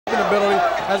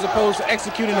as opposed to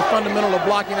executing the fundamental of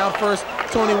blocking out first.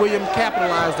 Tony Williams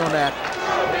capitalized on that.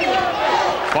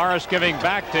 Forrest giving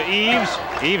back to Eves.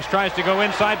 Eves tries to go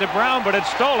inside to Brown, but it's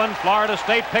stolen. Florida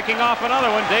State picking off another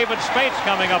one. David Spates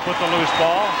coming up with the loose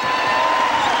ball.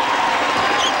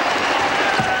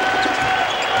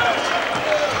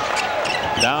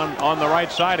 Down on the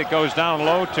right side, it goes down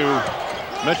low to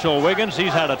Mitchell Wiggins.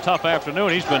 He's had a tough afternoon.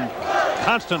 He's been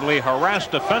constantly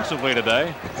harassed defensively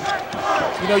today.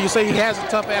 You know, you say he has a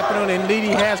tough afternoon, and indeed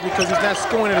he has, because he's not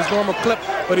scoring at his normal clip,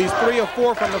 but he's 3 of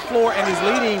 4 from the floor, and he's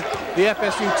leading the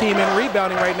FSU team in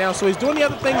rebounding right now. So he's doing the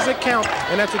other things that count,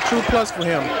 and that's a true plus for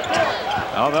him.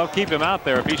 Oh, they'll keep him out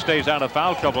there if he stays out of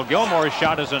foul trouble. Gilmore's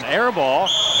shot is an air ball,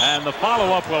 and the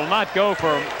follow-up will not go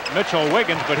for Mitchell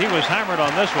Wiggins, but he was hammered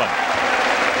on this one.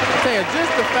 I tell you,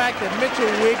 just the fact that Mitchell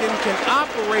Wiggins can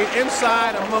operate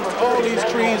inside amongst all these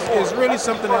trees is really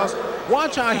something else.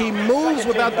 Watch how he moves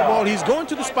without the ball. He's going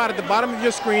to the spot at the bottom of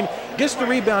your screen, gets the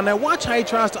rebound. Now watch how he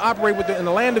tries to operate with it in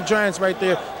the land of giants right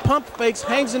there. Pump fakes,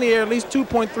 hangs in the air at least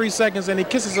 2.3 seconds, and he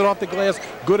kisses it off the glass.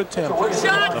 Good attempt.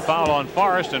 The foul on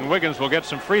Forrest, and Wiggins will get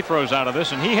some free throws out of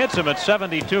this, and he hits him at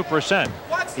 72%.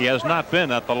 He has not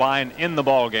been at the line in the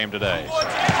ball game today.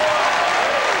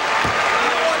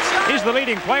 He's the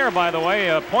leading player, by the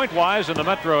way, point-wise in the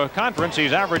Metro Conference.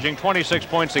 He's averaging 26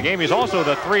 points a game. He's also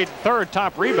the third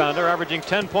top rebounder, averaging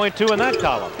 10.2 in that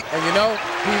column. And you know,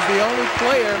 he's the only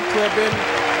player to have been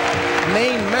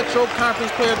named Metro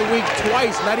Conference Player of the Week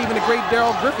twice. Not even the great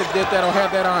Darrell Griffith did that or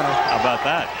have that honor. How about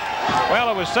that?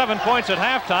 Well, it was 7 points at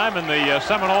halftime, and the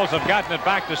Seminoles have gotten it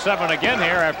back to 7 again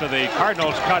here after the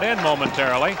Cardinals cut in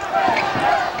momentarily.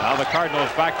 Now the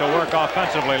Cardinals back to work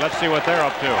offensively. Let's see what they're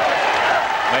up to.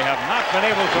 They have not been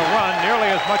able to run nearly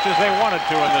as much as they wanted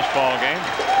to in this ball game.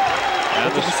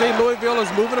 And you can see Louisville is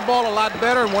moving the ball a lot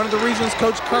better, and one of the reasons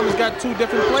Coach Kerman's got 2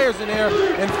 different players in there,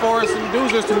 in Forrest and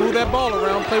Doozers, to move that ball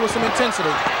around, play with some intensity.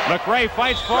 McCray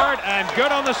fights for it, and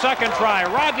good on the second try.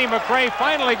 Rodney McCray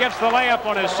finally gets the layup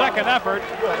on his second effort,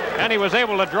 and he was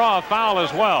able to draw a foul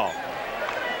as well.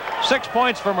 6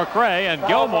 points for McCray, and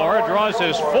Gilmore draws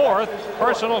his 4th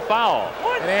personal foul.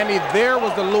 And Andy, there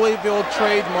was the Louisville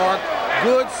trademark.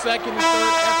 Good second and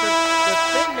third effort. The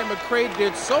thing that McCray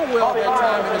did so well that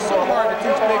time, and it's so hard to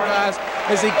teach big guys,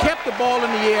 is he kept the ball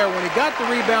in the air. When he got the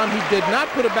rebound, he did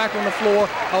not put it back on the floor,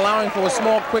 allowing for a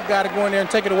small, quick guy to go in there and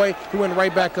take it away. He went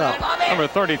right back up. Number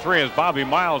 33 is Bobby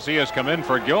Miles. He has come in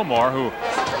for Gilmore, who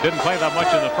didn't play that much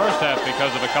in the first half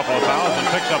because of a couple of fouls, and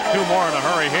picks up 2 more in a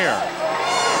hurry here.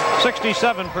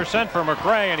 67% for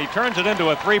McCray, and he turns it into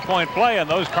a 3-point play, and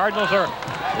those Cardinals are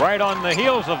right on the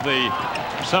heels of the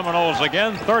Seminoles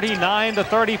again.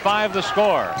 39-35 the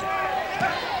score.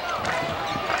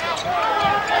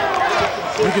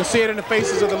 You can see it in the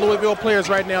faces of the Louisville players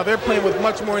right now. They're playing with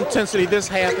much more intensity this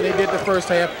half than they did the first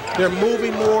half. They're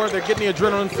moving more. They're getting the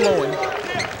adrenaline flowing.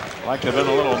 Like to have been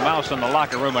a little mouse in the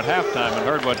locker room at halftime and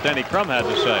heard what Denny Crum had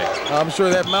to say. I'm sure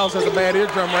that mouse has a bad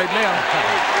eardrum right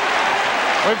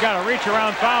now. We've got a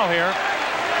reach-around foul here.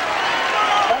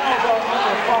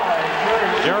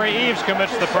 Jerry Eves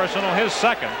commits the personal, his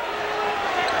second.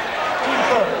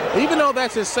 Even though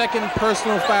that's his second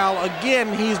personal foul,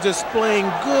 again, he's displaying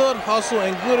good hustle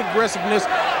and good aggressiveness,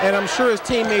 and I'm sure his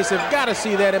teammates have got to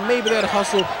see that, and maybe that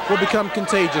hustle will become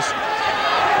contagious.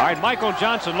 All right, Michael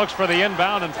Johnson looks for the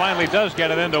inbound and finally does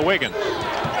get it into Wiggins.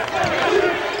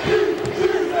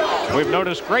 We've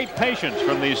noticed great patience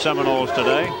from these Seminoles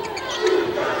today.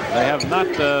 They have not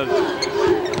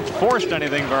forced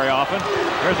anything very often.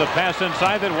 There's a pass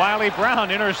inside that Wiley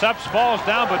Brown intercepts, falls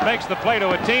down, but makes the play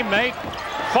to a teammate.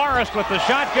 Forrest with the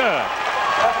shot, good.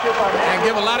 And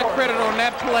give a lot of credit on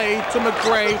that play to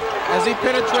McCray as he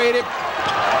penetrated,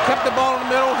 kept the ball in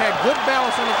the middle, had good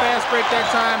balance on the fast break that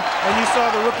time, and you saw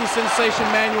the rookie sensation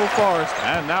Manuel Forrest.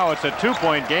 And now it's a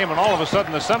 2-point game, and all of a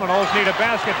sudden the Seminoles need a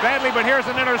basket badly, but here's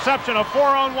an interception, a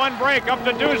 4-on-1 break up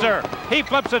to Doozer. He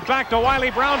flips it back to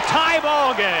Wiley Brown, tie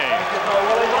ball game.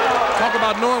 Talk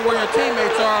about knowing where your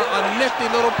teammates are. A nifty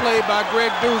little play by Greg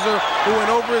Doozer, who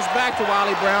went over his back to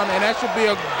Wiley Brown, and that should be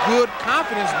a good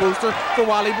confidence booster for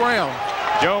Wiley Brown.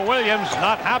 Joe Williams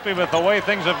not happy with the way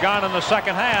things have gone in the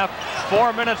second half.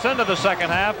 4 minutes into the second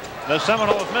half, the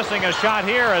Seminoles missing a shot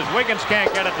here as Wiggins can't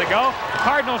get it to go.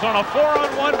 Cardinals on a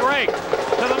 4-on-1 break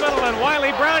to the middle, and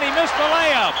Wiley Brown, he missed the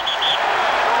layup.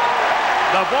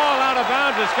 The ball out of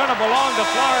bounds is going to belong to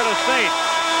Florida State.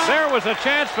 There was a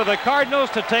chance for the Cardinals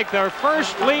to take their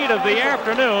first lead of the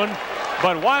afternoon,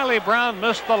 but Wiley Brown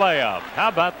missed the layup. How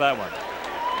about that one?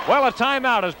 Well, a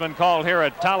timeout has been called here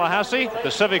at Tallahassee,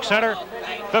 the Civic Center.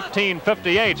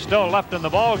 15:58 still left in the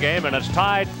ball game, and it's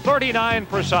tied 39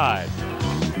 per side.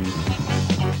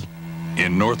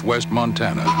 in northwest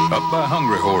Montana, up by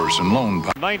Hungry Horse and Lone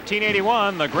Pine.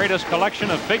 1981, the greatest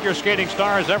collection of figure skating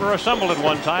stars ever assembled at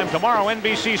one time. Tomorrow,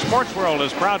 NBC Sports World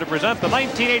is proud to present the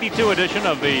 1982 edition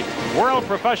of the World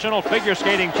Professional Figure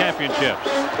Skating Championships.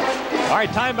 All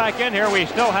right, time back in here. We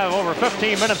still have over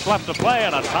 15 minutes left to play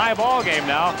and a tie ball game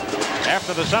now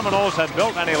after the Seminoles had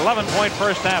built an 11-point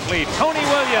first-half lead. Tony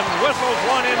Williams whistles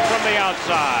one in from the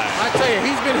outside. I tell you,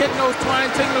 he's been hitting those twine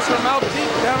tinglers from out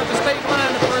deep down at the state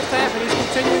line the first half, and he's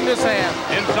continuing this half.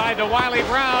 Inside to Wiley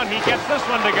Brown. He gets this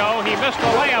one to go. He missed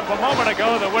a layup a moment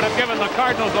ago that would have given the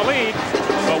Cardinals the lead,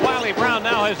 but Wiley Brown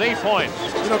now has 8 points.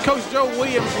 You know, Coach Joe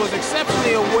Williams was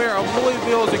exceptionally aware of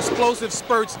Louisville's explosive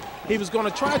spurts. He was going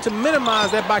to try to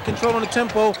minimize that by controlling the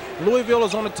tempo. Louisville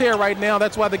is on a tear right now.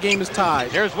 That's why the game is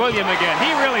tied. Here's William again.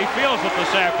 He really feels it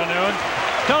this afternoon.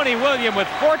 Tony William with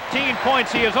 14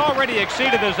 points. He has already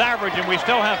exceeded his average, and we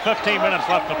still have 15 minutes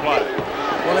left to play.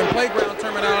 Well, in playground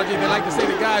terminology, they like to say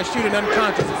the guy is shooting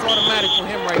unconscious. It's automatic for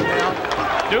him right now.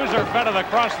 Doozer fed it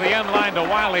across the end line to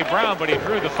Wiley Brown, but he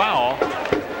drew the foul.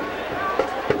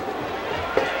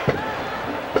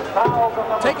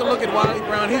 Take a look at Wiley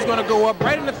Brown. He's going to go up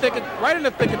right in the thick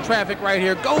of traffic right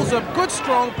here. Goes up, good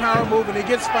strong power move, and he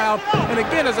gets fouled. And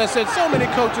again, as I said, so many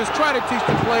coaches try to teach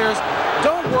the players,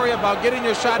 don't worry about getting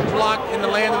your shot blocked in the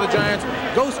land of the Giants.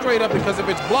 Go straight up, because if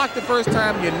it's blocked the first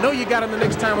time, you know you got him the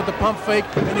next time with the pump fake,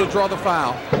 and you'll draw the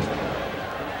foul.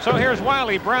 So here's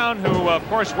Wiley Brown, who, of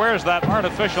course, wears that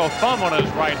artificial thumb on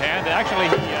his right hand. Actually,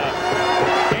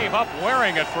 he gave up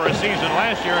wearing it for a season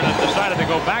last year and has decided to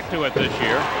go back to it this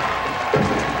year.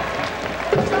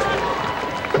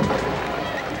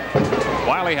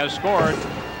 Wiley has scored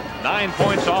 9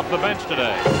 points off the bench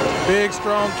today. Big,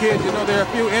 strong kid. You know, there are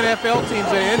a few NFL teams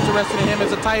that are interested in him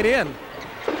as a tight end.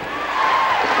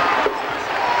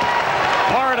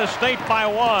 Florida State by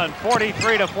 1,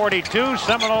 43-42.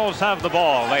 Seminoles have the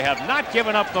ball. They have not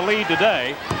given up the lead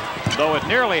today, though it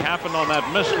nearly happened on that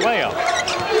missed layup.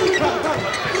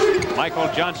 Michael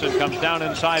Johnson comes down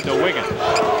inside to Wiggins.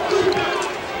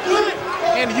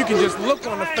 And you can just look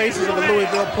on the faces of the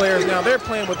Louisville players now. They're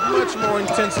playing with much more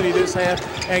intensity this half,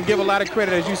 and give a lot of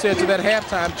credit, as you said, to that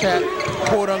halftime chat,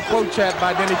 quote-unquote chat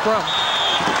by Denny Crum.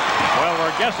 Well,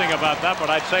 we're guessing about that, but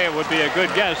I'd say it would be a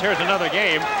good guess. Here's another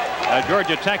game.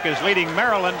 Georgia Tech is leading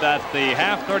Maryland at the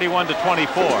half, 31-24.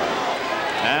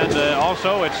 And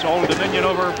also, it's Old Dominion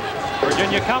over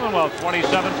Virginia Commonwealth,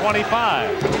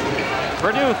 27-25.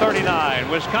 Purdue 39,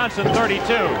 Wisconsin 32.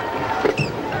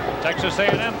 Texas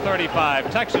A&M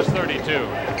 35, Texas 32.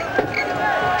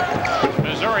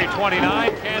 Missouri 29,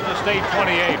 Kansas State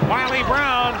 28. Wiley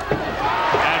Brown,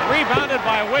 and rebounded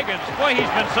by Wiggins. Boy, he's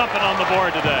been something on the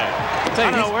board today. I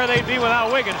don't know where they'd be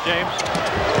without Wiggins, James.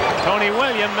 Tony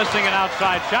Williams missing an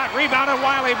outside shot. Rebounded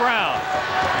Wiley Brown.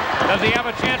 Does he have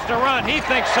a chance to run? He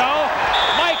thinks so.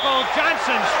 Michael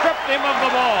Johnson stripped him of the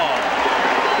ball.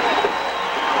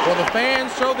 Well, the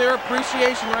fans show their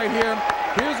appreciation right here.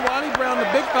 Here's Wiley Brown, the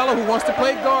big fellow who wants to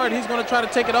play guard. He's going to try to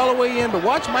take it all the way in, but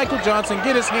watch Michael Johnson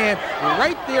get his hand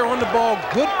right there on the ball.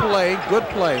 Good play, good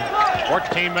play.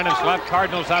 14 minutes left.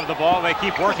 Cardinals have the ball. They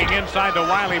keep working inside to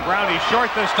Wiley Brown. He's short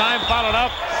this time, followed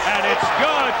up, and it's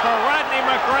good for Rodney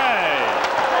McCray.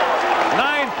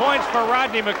 9 points for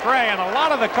Rodney McCray, and a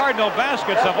lot of the Cardinal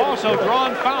baskets have also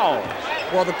drawn fouls.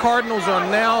 Well, the Cardinals are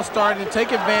now starting to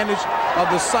take advantage of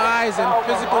the size and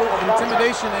physical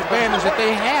intimidation advantage that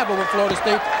they have over Florida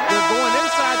State. They're going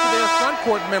inside to their front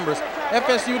court members.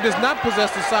 FSU does not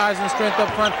possess the size and strength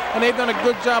up front, and they've done a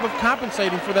good job of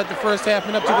compensating for that the first half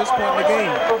and up to this point in the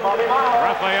game.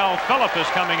 Raphael Phillip is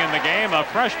coming in the game, a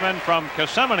freshman from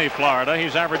Kissimmee, Florida.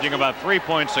 He's averaging about 3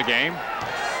 points a game.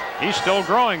 He's still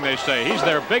growing, they say. He's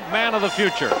their big man of the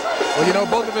future. Well, you know,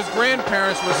 both of his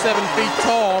grandparents were 7 feet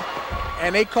tall,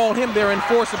 and they called him their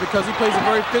enforcer because he plays a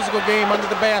very physical game under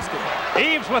the basket.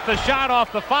 Eves with the shot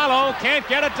off the follow, can't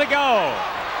get it to go.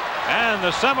 And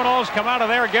the Seminoles come out of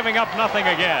there giving up nothing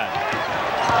again.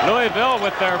 Louisville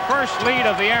with their first lead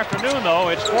of the afternoon, though.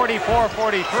 It's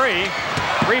 44-43.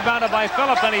 Rebounded by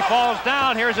Phillip, and he falls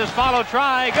down. Here's his follow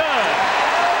try. Good.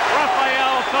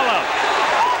 Raphael Phillip.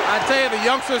 I tell you, the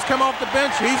youngsters come off the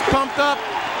bench. He's pumped up.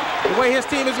 The way his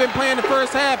team has been playing the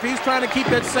first half, he's trying to keep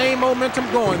that same momentum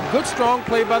going. Good, strong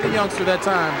play by the youngster that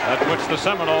time. That puts the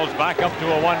Seminoles back up to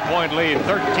a 1-point lead.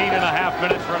 13.5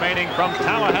 minutes remaining from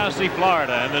Tallahassee,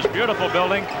 Florida. And this beautiful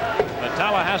building, the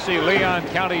Tallahassee-Leon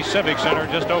County Civic Center,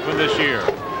 just opened this year.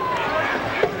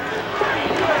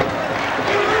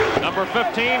 Number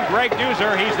 15, Greg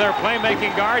Doozer. He's their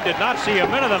playmaking guard. Did not see a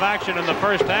minute of action in the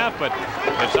first half, but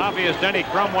It's obvious Denny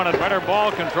Crum wanted better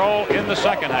ball control in the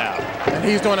second half. And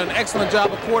he's doing an excellent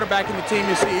job of quarterbacking the team.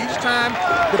 You see, each time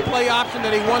the play option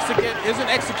that he wants to get isn't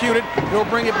executed, he'll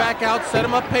bring it back out, set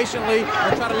him up patiently,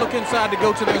 and try to look inside to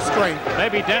go to their strength.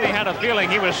 Maybe Denny had a feeling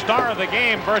he was star of the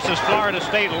game versus Florida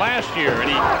State last year, and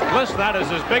he lists that as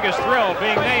his biggest thrill,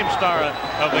 being named star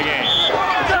of the game.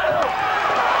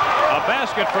 A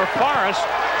basket for Forrest.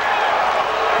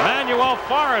 Manuel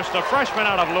Forrest, a freshman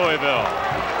out of Louisville.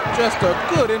 Just a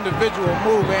good individual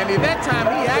move, Andy. That time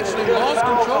he actually lost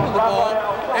control of the ball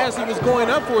as he was going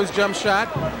up for his jump shot.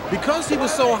 Because he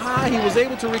was so high, he was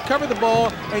able to recover the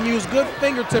ball and use good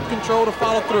fingertip control to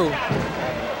follow through.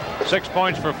 6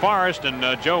 points for Forrest, and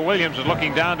Joe Williams is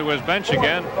looking down to his bench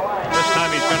again. This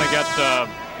time he's going to get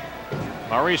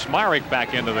Maurice Myrick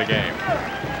back into the game.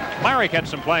 Myrick had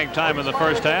some playing time in the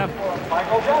first half.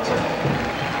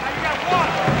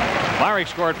 Myrick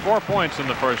scored 4 points in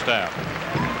the first half.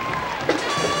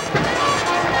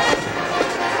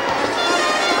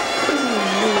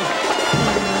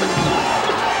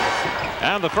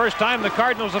 And the first time the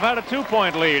Cardinals have had a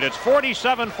 2-point lead. It's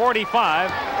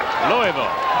 47-45, Louisville.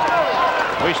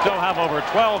 We still have over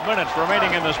 12 minutes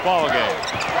remaining in this ball game.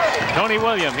 Tony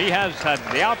Williams, he has had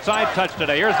the outside touch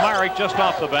today. Here's Myrick just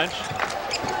off the bench.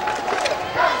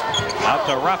 Out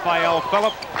to Raphael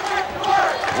Phillip.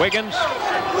 Wiggins.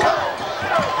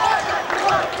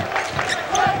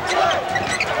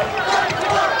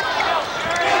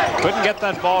 Couldn't get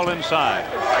that ball inside.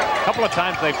 A couple of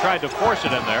times they've tried to force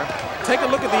it in there. Take a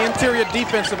look at the interior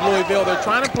defense of Louisville. They're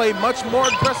trying to play much more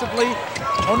aggressively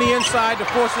on the inside to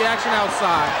force the action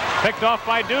outside. Picked off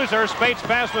by Doozer. Spate's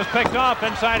pass was picked off.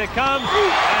 Inside it comes.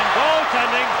 And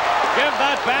goaltending. Give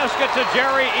that basket to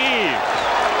Jerry Eves.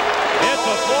 It's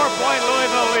a 4-point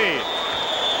Louisville lead.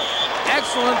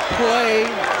 Excellent play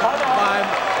by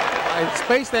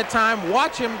Space that time.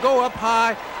 Watch him go up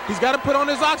high. He's got to put on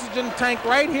his oxygen tank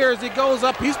right here as he goes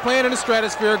up. He's playing in the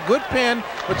stratosphere. Good pin,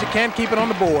 but you can't keep it on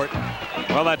the board.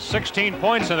 Well, that's 16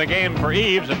 points in the game for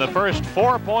Eves, and the first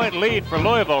 4-point lead for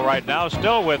Louisville right now,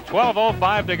 still with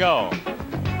 12:05 to go.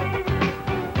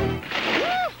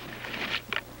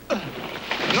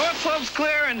 North slope's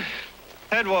clear and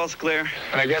head wall's clear.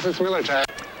 I guess it's Miller time.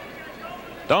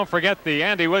 Don't forget the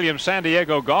Andy Williams San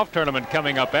Diego Golf Tournament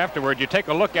coming up afterward. You take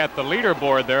a look at the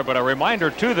leaderboard there, but a reminder,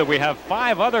 too, that we have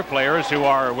 5 other players who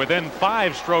are within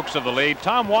 5 strokes of the lead.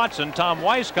 Tom Watson, Tom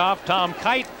Weiskopf, Tom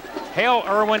Kite, Hale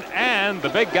Irwin, and the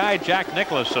big guy, Jack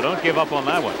Nicklaus, so don't give up on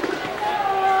that one.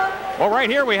 Well, right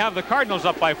here we have the Cardinals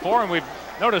up by 4, and we've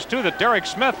noticed, too, that Derek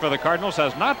Smith for the Cardinals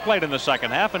has not played in the second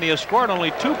half, and he has scored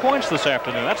only 2 points this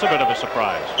afternoon. That's a bit of a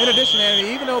surprise. In addition, Andy,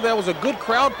 even though that was a good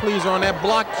crowd pleaser on that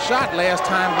blocked shot last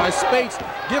time by Spates,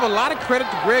 give a lot of credit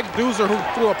to Greg Doozer, who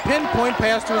threw a pinpoint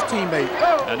pass to his teammate.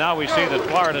 And now we see that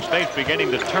Florida State's beginning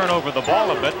to turn over the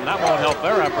ball a bit, and that won't help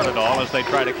their effort at all as they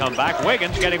try to come back.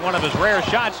 Wiggins getting one of his rare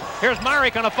shots. Here's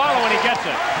Myrick on a follow, and he gets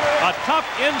it. A tough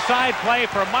inside play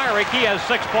for Myrick. He has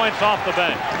 6 points off the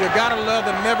bench. You gotta love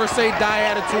the never say die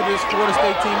attitude this Florida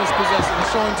State team is possessing and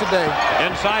showing today.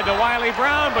 Inside to Wiley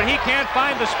Brown, but he can't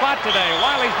find the spot today.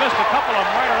 Wiley's missed a couple of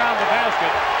them right around the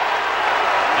basket.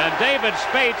 And David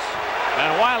Spates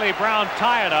and Wiley Brown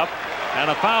tie it up, and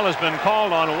a foul has been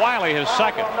called on Wiley, his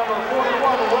second.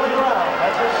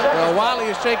 Well,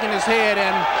 Wiley is shaking his head,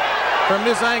 and from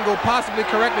this angle, possibly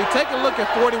correctly, take a look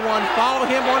at 41. Follow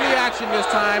him on the action this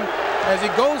time as he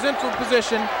goes into a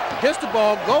position, gets the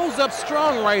ball, goes up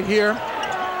strong right here,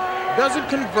 doesn't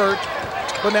convert,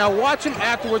 but now watch him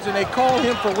afterwards, and they call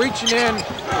him for reaching in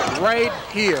right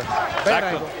here. Bad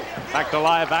angle. Back to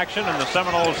live action, and the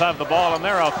Seminoles have the ball in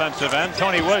their offensive end.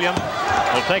 Tony Williams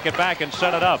will take it back and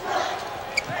set it up.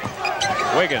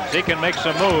 Wiggins, he can make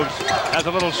some moves. Has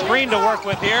a little screen to work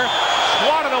with here.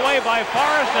 Swatted away by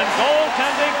Forrest, and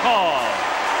goaltending call.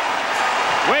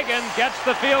 Wiggins gets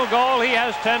the field goal. He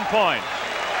has 10 points.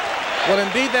 Well,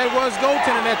 indeed, that was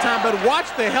goaltending that time, but watch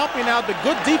the helping out, the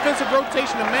good defensive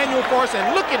rotation of Manuel Forrest,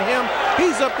 and look at him.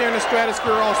 He's up there in the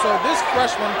stratosphere also. This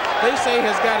freshman, they say,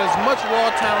 has got as much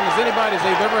raw talent as anybody's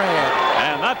they've ever had.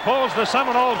 And that pulls the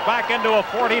Seminoles back into a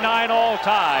 49-all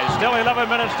tie. Still 11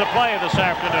 minutes to play this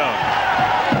afternoon.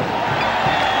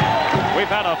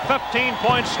 We've had a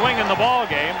 15-point swing in the ball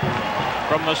game,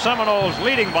 from the Seminoles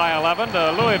leading by 11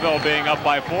 to Louisville being up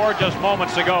by 4 just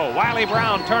moments ago. Wiley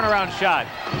Brown, turnaround shot.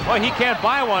 Well, he can't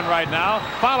buy one right now.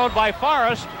 Followed by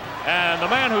Forrest, and the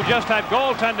man who just had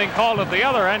goaltending called at the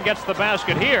other end gets the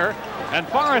basket here. And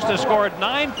Forrest has scored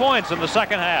 9 points in the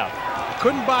second half.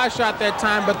 Couldn't buy a shot that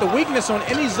time, but the weakness on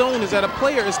any zone is that a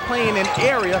player is playing an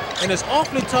area, and it's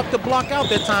awfully tough to block out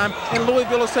that time, and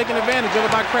Louisville is taking advantage of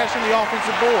it by crashing the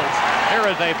offensive boards. Here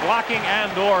is a blocking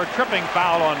and/or tripping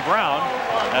foul on Brown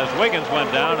as Wiggins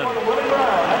went down, and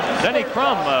Denny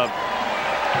Crum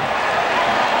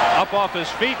up off his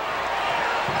feet.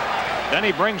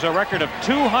 Denny brings a record of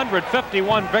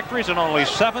 251 victories and only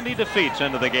 70 defeats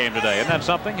into the game today. Isn't that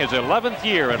something? His 11th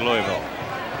year at Louisville.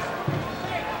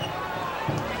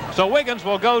 So Wiggins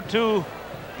will go to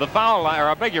the foul line, or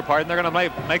I beg your pardon, they're going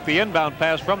to make the inbound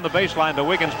pass from the baseline to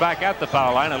Wiggins back at the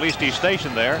foul line. At least he's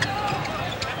stationed there.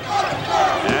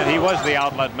 And he was the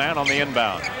outlet man on the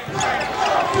inbound.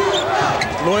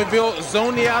 Louisville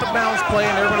zone the out of bounds play,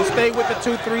 and they're going to stay with the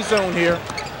 2-3 zone here.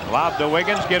 Lob to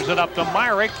Wiggins, gives it up to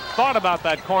Myrick. Thought about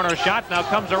that corner shot. Now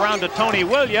comes around to Tony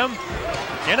William.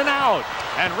 In and out.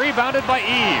 And rebounded by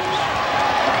Eves.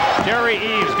 Jerry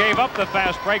Eves gave up the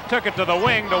fast break, took it to the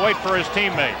wing to wait for his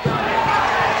teammate.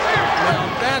 Now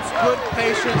that's good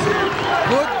patience.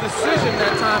 Good decision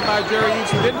that time by Jerry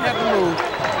Eves, who didn't have to move.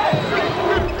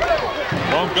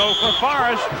 Won't go for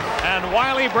Forrest. And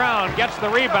Wiley Brown gets the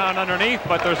rebound underneath,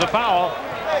 but there's a foul.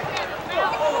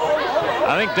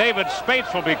 I think David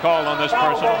Spates will be called on this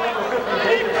person.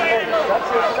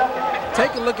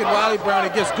 Take a look at Wiley Brown. He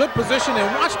gets good position,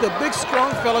 and watch the big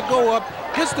strong fella go up,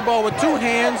 gets the ball with two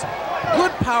hands,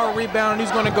 good power rebound, and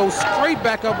he's going to go straight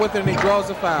back up with it, and he draws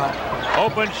the foul.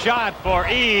 Open shot for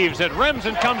Eves. It rims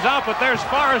and comes out, but there's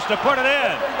Forrest to put it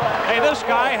in. Hey, this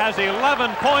guy has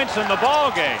 11 points in the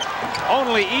ball game.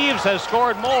 Only Eves has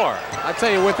scored more. I tell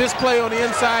you, with this play on the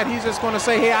inside, he's just going to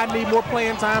say, hey, I need more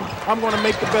playing time. I'm going to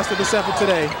make the best of this effort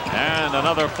today. And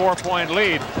another 4-point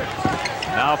lead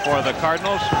now for the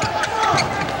Cardinals.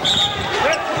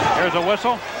 Here's a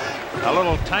whistle. A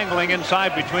little tangling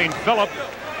inside between Phillip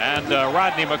and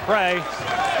Rodney McCray.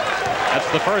 That's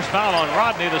the first foul on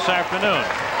Rodney this afternoon.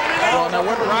 Well, now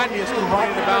what Rodney is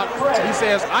complaining about, he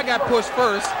says, I got pushed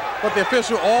first, but the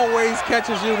official always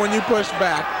catches you when you push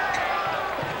back.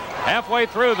 Halfway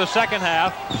through the second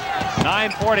half,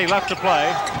 9:40 left to play.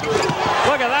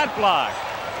 Look at that block.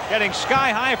 Getting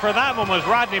sky high for that one was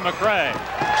Rodney McCray.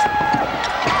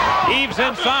 Eves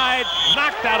inside,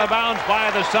 knocked out of bounds by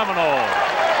the Seminoles.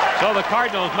 So the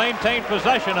Cardinals maintain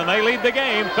possession, and they lead the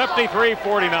game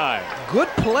 53-49. Good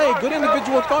play, good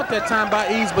individual thought that time by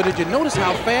Eves, but did you notice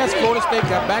how fast Florida State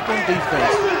got back on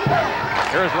defense?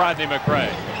 Here's Rodney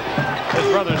McCray. His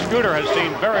brother Scooter has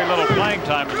seen very little playing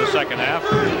time in the second half.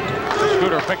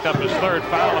 Scooter picked up his third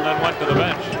foul and then went to the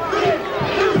bench.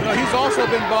 You know, he's also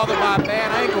been bothered by a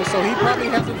bad ankle, so he probably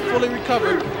hasn't fully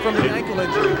recovered from the ankle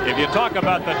injury. If you talk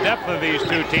about the depth of these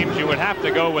two teams, you would have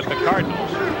to go with the Cardinals.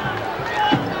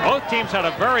 Both teams had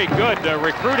a very good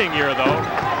recruiting year, though.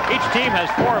 Each team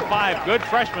has 4 or 5 good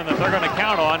freshmen that they're going to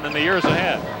count on in the years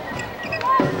ahead.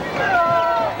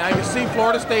 Now you see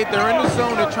Florida State, they're in the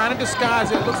zone, they're trying to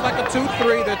disguise it. It looks like a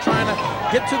 2-3. They're trying to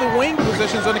get to the wing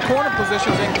positions and the corner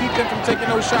positions and keep them from taking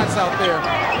those shots out there.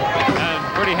 And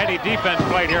pretty heady defense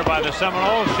played here by the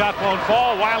Seminoles. Shot won't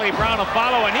fall. Wiley Brown will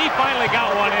follow, and he finally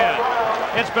got one in.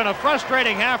 It's been a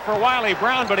frustrating half for Wiley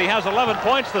Brown, but he has 11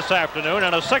 points this afternoon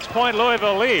and a 6-point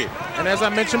Louisville lead. And as I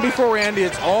mentioned before, Andy,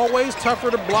 it's always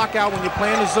tougher to block out when you're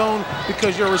playing the zone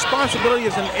because your responsibility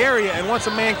is an area, and once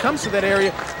a man comes to that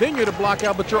area, then you're to block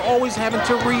out, but you're always having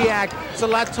to react. It's a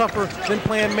lot tougher than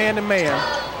playing man-to-man.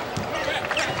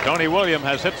 Tony William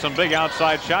has hit some big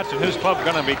outside shots, and his club's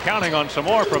going to be counting on some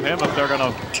more from him if they're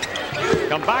going to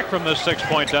come back from this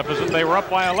 6-point deficit. They were up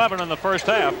by 11 in the first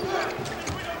half.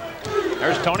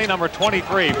 There's Tony, number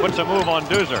 23, puts a move on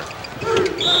Doozer.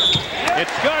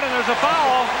 It's good, and there's a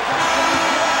foul.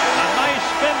 A nice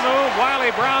spin move. Wiley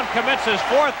Brown commits his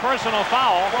 4th personal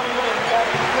foul.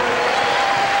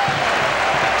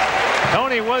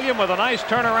 Tony William with a nice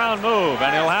turnaround move,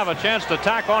 and he'll have a chance to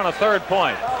tack on a 3rd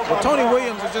point. Well, Tony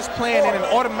Williams is just playing in an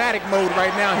automatic mode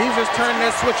right now. He's just turning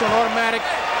that switch on automatic.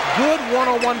 Good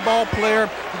one-on-one ball player.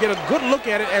 You get a good look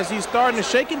at it as he's starting to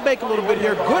shake and bake a little bit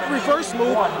here. Good reverse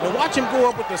move. And watch him go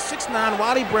up with the 6'9"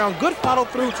 Wiley Brown. Good follow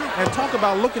through. And talk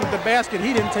about looking at the basket.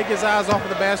 He didn't take his eyes off of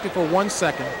the basket for 1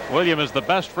 second. William is the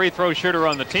best free throw shooter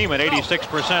on the team at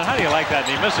 86%. How do you like that?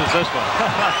 And he misses this one.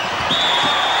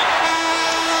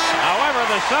 However,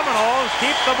 the Seminoles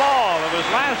keep the ball. It was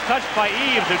last touched by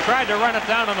Eves, who tried to run it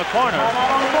down in the corner.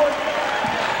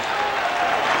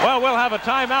 Well, we'll have a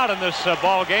timeout in this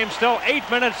ball game. Still 8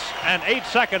 minutes and 8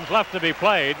 seconds left to be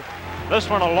played. This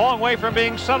one a long way from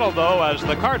being settled, though, as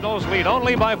the Cardinals lead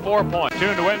only by 4 points.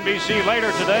 Tune to NBC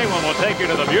later today when we'll take you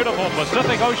to the beautiful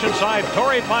Pacific Oceanside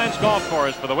Torrey Pines Golf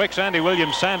Course for the Wicks Andy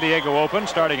Williams San Diego Open,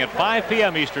 starting at 5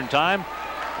 p.m. Eastern Time.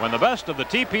 when the best of the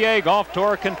TPA Golf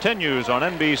Tour continues on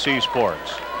NBC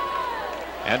Sports.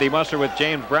 Andy Musser with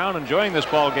James Brown enjoying this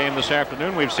ball game this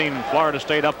afternoon. We've seen Florida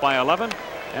State up by 11,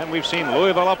 and we've seen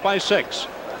Louisville up by 6.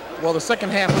 Well, the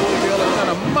second half, Louisville has done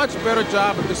a much better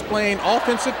job of displaying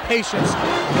offensive patience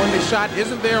when the shot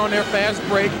isn't there on their fast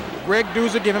break. Greg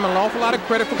Duzer gave him an awful lot of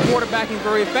credit for quarterbacking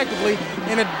very effectively.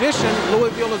 In addition,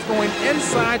 Louisville is going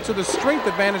inside to the strength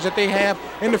advantage that they have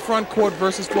in the front court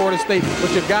versus Florida State,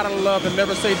 which you've got to love and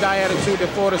never say die attitude that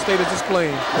Florida State is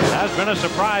displaying. It has been a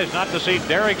surprise not to see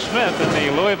Derek Smith in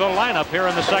the Louisville lineup here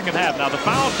in the second half. Now, the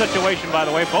foul situation, by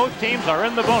the way, both teams are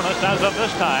in the bonus as of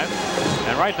this time.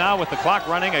 And right now, with the clock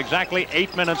running, exactly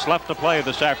 8 minutes left to play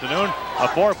this afternoon, a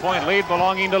 4-point lead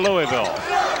belonging to Louisville.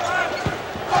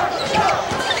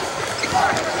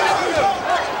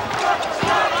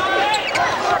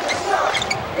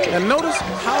 And notice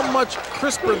how much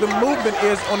crisper the movement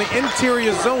is on the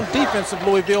interior zone defense of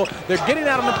Louisville. They're getting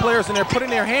out on the players and they're putting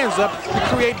their hands up to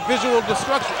create visual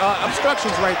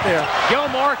obstructions right there.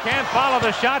 Gilmore can't follow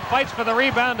the shot, fights for the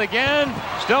rebound again,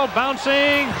 still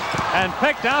bouncing and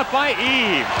picked out by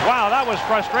Eve. Wow, that was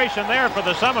frustration there for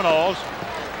the Seminoles.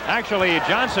 Actually,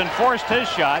 Johnson forced his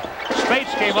shot.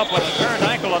 Spates came up with a turned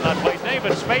ankle on that play.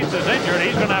 David Spates is injured.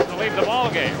 He's going to have to leave the ball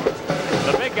game.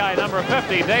 The big guy, number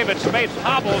 50, David Spates,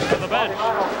 hobbles to the bench.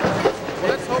 Well,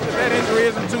 let's hope that that injury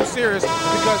isn't too serious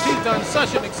because he's done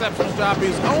such an exceptional job.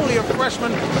 He's only a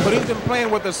freshman, but he's been playing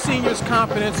with a senior's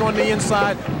confidence on the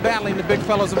inside, battling the big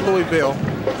fellas of Louisville.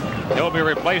 He'll be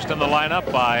replaced in the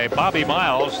lineup by Bobby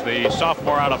Miles, the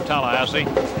sophomore out of Tallahassee.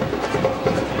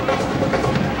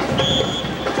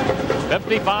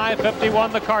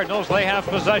 55-51 the Cardinals. They have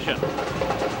possession.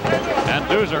 And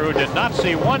Duzer, who did not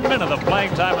see 1 minute of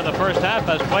playing time in the first half,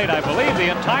 has played, I believe, the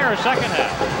entire second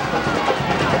half.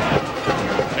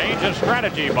 Change of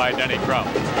strategy by Denny Crum.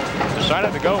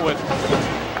 Decided to go with,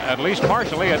 at least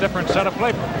partially, a different set of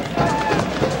play.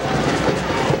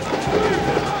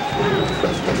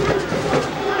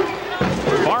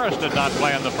 Forrest did not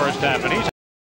play in the first half, and he's